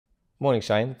Morning,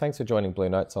 Shayne. Thanks for joining Blue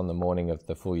Notes on the morning of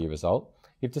the full year result.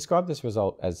 You've described this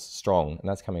result as strong, and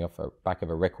that's coming off the back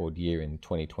of a record year in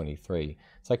 2023.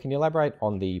 So can you elaborate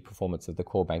on the performance of the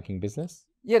core banking business?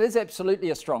 Yeah, it is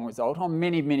absolutely a strong result on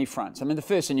many, many fronts. I mean, the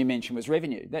first thing you mentioned was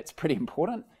revenue. That's pretty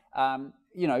important.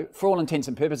 For all intents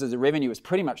and purposes, the revenue is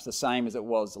pretty much the same as it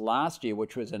was last year,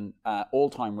 which was an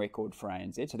all-time record for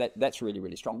ANZ. So that's really,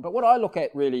 really strong. But what I look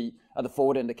at really are the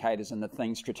forward indicators and the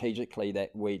things strategically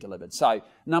that we delivered. So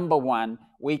number one,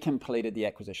 we completed the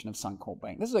acquisition of Suncorp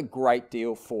Bank. This is a great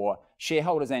deal for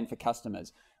shareholders and for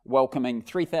customers, welcoming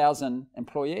 3,000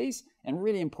 employees and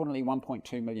really importantly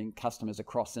 1.2 million customers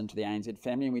across into the ANZ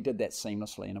family, and we did that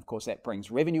seamlessly. And of course that brings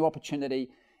revenue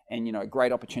opportunity and a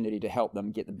great opportunity to help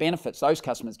them get the benefits, those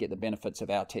customers get the benefits of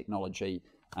our technology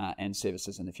and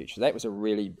services in the future. So that was a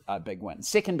really big win.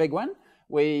 Second big win,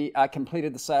 we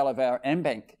completed the sale of our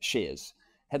AmBank shares.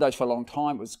 Had those for a long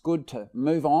time. It was good to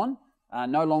move on,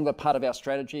 no longer part of our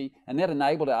strategy, and that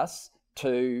enabled us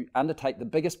to undertake the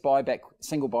biggest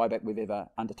single buyback we've ever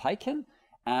undertaken.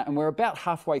 And we're about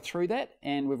halfway through that,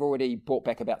 and we've already bought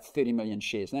back about 30 million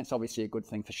shares, and that's obviously a good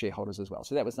thing for shareholders as well.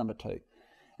 So that was number two.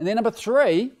 And then number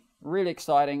three, really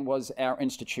exciting, was our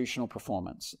institutional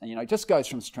performance. And, it just goes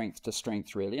from strength to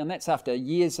strength, really. And that's after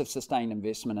years of sustained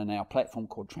investment in our platform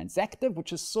called Transactive,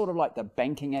 which is sort of like the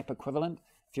banking app equivalent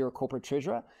if you're a corporate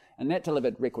treasurer. And that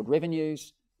delivered record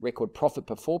revenues, record profit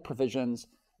before provisions,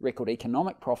 record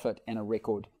economic profit, and a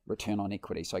record return on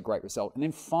equity. So a great result. And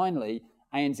then finally,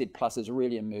 ANZ Plus is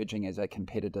really emerging as a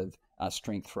competitive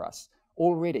strength for us.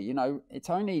 Already, it's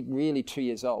only really 2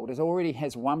 years old. It already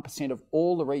has 1% of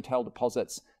all the retail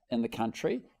deposits in the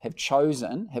country have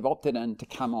opted in to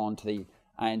come on to the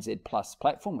ANZ Plus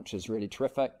platform, which is really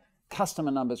terrific. Customer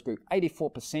numbers grew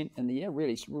 84% in the year,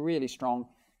 really, really strong.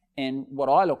 And what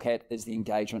I look at is the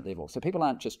engagement level. So people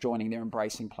aren't just joining, they're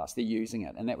embracing Plus, they're using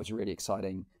it. And that was really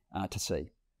exciting to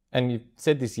see. And you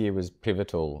said this year was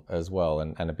pivotal as well,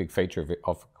 and a big feature of it,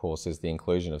 of course, is the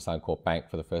inclusion of Suncorp Bank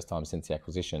for the first time since the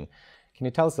acquisition. Can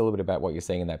you tell us a little bit about what you're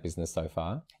seeing in that business so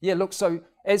far? Yeah, look, so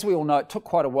as we all know, it took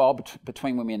quite a while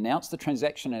between when we announced the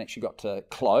transaction and actually got to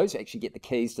close, actually get the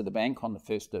keys to the bank on the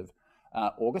 1st of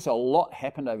August. So a lot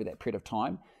happened over that period of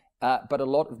time, but a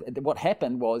lot of what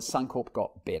happened was Suncorp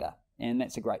got better, and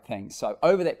that's a great thing. So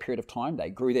over that period of time, they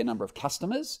grew their number of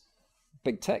customers,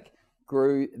 big tick,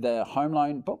 grew the home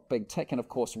loan book, big tick, and of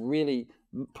course, really,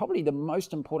 probably the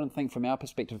most important thing from our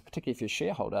perspective, particularly if you're a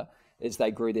shareholder, is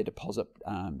they grew their deposit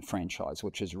franchise,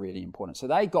 which is really important. So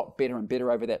they got better and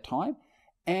better over that time.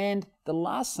 And the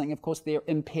last thing, of course, their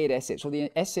impaired assets, or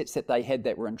the assets that they had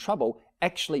that were in trouble,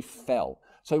 actually fell.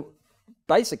 So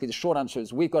basically, the short answer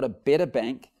is we've got a better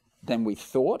bank than we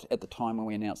thought at the time when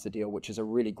we announced the deal, which is a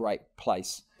really great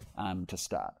place to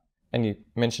start. And you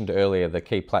mentioned earlier the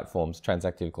key platforms,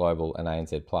 Transactive Global and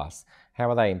ANZ Plus. How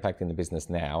are they impacting the business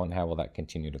now, and how will that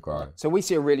continue to grow? So we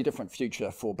see a really different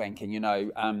future for banking.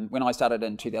 When I started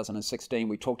in 2016,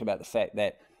 we talked about the fact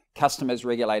that customers,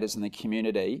 regulators, and the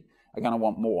community are going to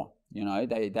want more.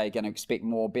 They're going to expect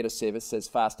more, better services,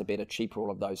 faster, better, cheaper,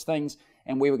 all of those things.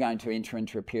 And we were going to enter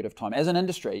into a period of time as an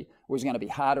industry where it was going to be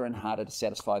harder and harder to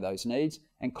satisfy those needs,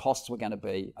 and costs were going to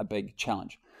be a big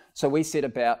challenge. So we set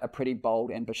about a pretty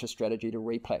bold, ambitious strategy to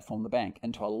re-platform the bank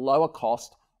into a lower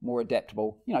cost, more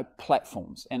adaptable,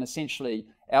 platforms. And essentially,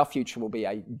 our future will be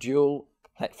a dual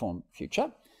platform future.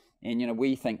 And,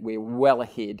 we think we're well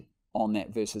ahead on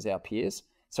that versus our peers.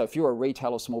 So if you're a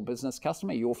retail or small business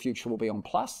customer, your future will be on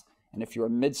Plus. And if you're a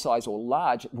mid-size or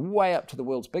large, way up to the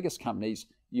world's biggest companies,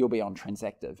 you'll be on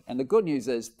Transactive. And the good news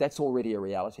is that's already a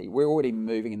reality. We're already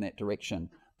moving in that direction.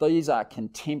 These are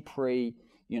contemporary,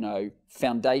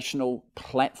 foundational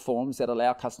platforms that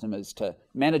allow customers to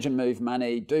manage and move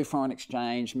money, do foreign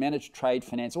exchange, manage trade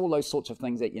finance, all those sorts of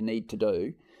things that you need to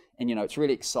do. And, it's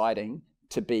really exciting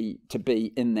to be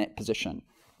in that position.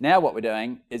 Now what we're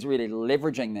doing is really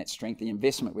leveraging that strength, the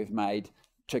investment we've made,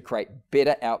 to create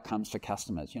better outcomes for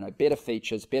customers, better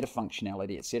features, better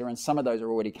functionality, et cetera. And some of those are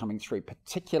already coming through,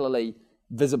 particularly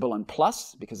visible in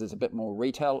Plus, because it's a bit more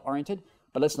retail oriented.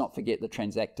 But let's not forget the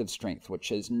Transactive strength,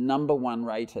 which is number one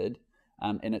rated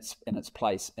in its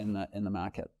place in the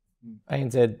market.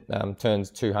 ANZ turns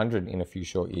 200 in a few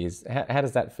short years. How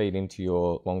does that feed into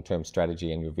your long-term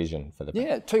strategy and your vision for the bank?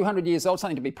 Yeah, 200 years old,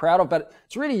 something to be proud of, but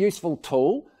it's a really useful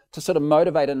tool to sort of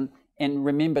motivate and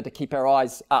remember to keep our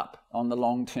eyes up on the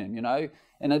long term.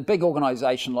 In a big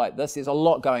organisation like this, there's a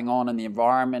lot going on in the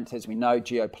environment, as we know,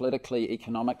 geopolitically,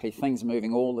 economically, things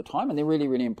moving all the time, and they're really,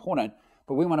 really important.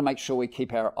 But we want to make sure we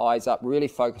keep our eyes up, really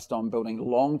focused on building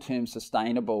long-term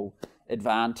sustainable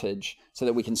advantage so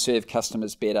that we can serve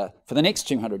customers better for the next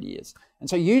 200 years. And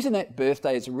so using that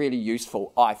birthday is really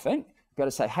useful, I think. We've got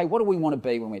to say, hey, what do we want to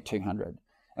be when we're 200?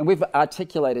 And we've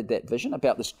articulated that vision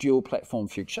about this dual platform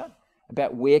future,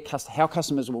 about how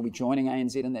customers will be joining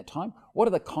ANZ in that time. What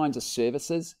are the kinds of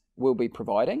services we'll be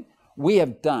providing? We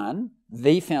have done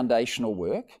the foundational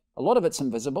work. A lot of it's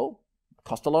invisible,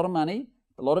 cost a lot of money.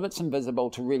 A lot of it's invisible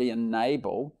to really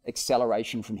enable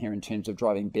acceleration from here in terms of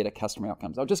driving better customer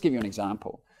outcomes. I'll just give you an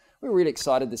example. We're really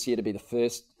excited this year to be the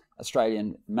first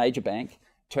Australian major bank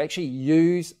to actually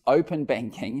use open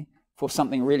banking for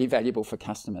something really valuable for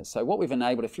customers. So what we've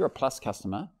enabled, if you're a Plus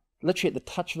customer, literally at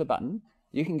the touch of a button,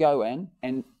 you can go in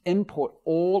and import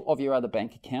all of your other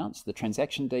bank accounts, the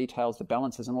transaction details, the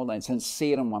balances and all that, and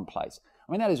see it in one place.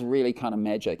 I mean, that is really kind of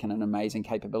magic and an amazing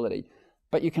capability.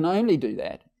 But you can only do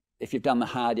that if you've done the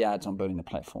hard yards on building the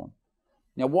platform.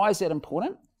 Now, why is that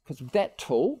important? Because that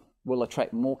tool will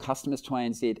attract more customers to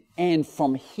ANZ, and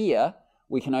from here,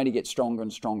 we can only get stronger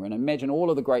and stronger. And imagine all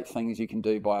of the great things you can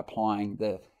do by applying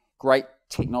the great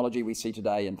technology we see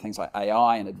today in things like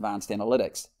AI and advanced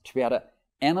analytics to be able to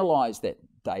analyze that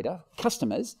data,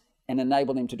 customers, and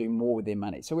enable them to do more with their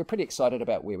money. So we're pretty excited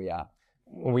about where we are.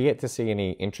 Will we get to see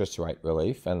any interest rate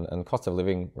relief, and cost of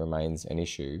living remains an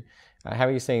issue? How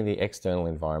are you seeing the external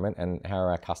environment, and how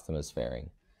are our customers faring?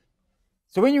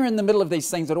 So when you're in the middle of these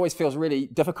things, it always feels really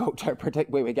difficult to predict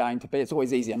where we're going to be. It's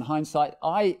always easy in hindsight.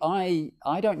 I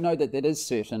don't know that is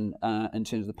certain in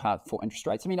terms of the path for interest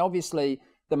rates. I mean, obviously,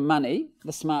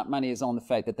 the smart money is on the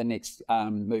fact that the next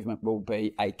movement will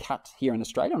be a cut here in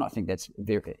Australia, and I think that's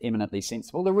very eminently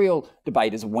sensible. The real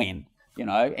debate is when.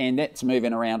 And that's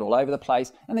moving around all over the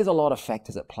place. And there's a lot of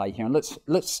factors at play here. And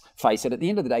let's face it, at the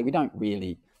end of the day, we don't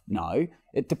really know.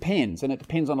 It depends. And it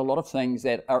depends on a lot of things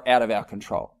that are out of our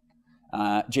control.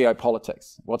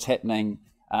 Geopolitics, what's happening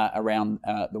around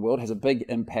the world has a big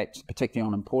impact, particularly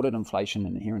on imported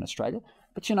inflation here in Australia.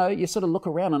 But, you sort of look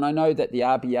around, and I know that the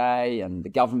RBA and the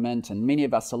government and many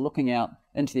of us are looking out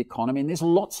into the economy, and there's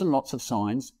lots and lots of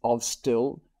signs of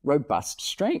still robust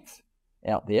strength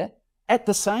out there. At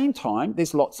the same time,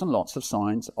 there's lots and lots of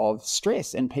signs of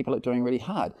stress, and people are doing really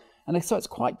hard. And so it's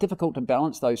quite difficult to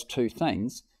balance those two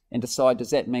things and decide,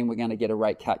 does that mean we're going to get a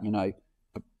rate cut,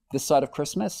 this side of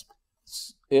Christmas,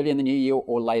 early in the new year,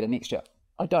 or later next year?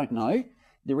 I don't know.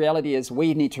 The reality is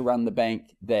we need to run the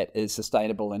bank that is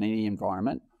sustainable in any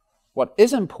environment. What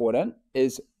is important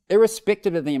is,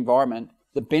 irrespective of the environment,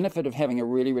 the benefit of having a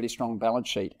really, really strong balance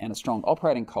sheet and a strong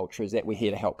operating culture is that we're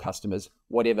here to help customers,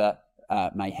 whatever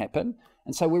may happen.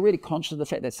 And so we're really conscious of the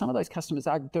fact that some of those customers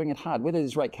are doing it hard, whether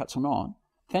there's rate cuts or not.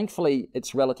 Thankfully,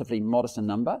 it's relatively modest in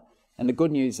number. And the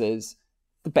good news is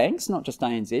the banks, not just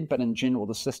ANZ, but in general,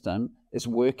 the system is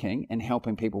working and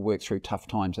helping people work through tough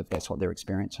times if that's what they're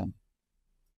experiencing.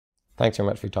 Thanks very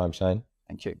much for your time, Shayne.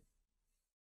 Thank you.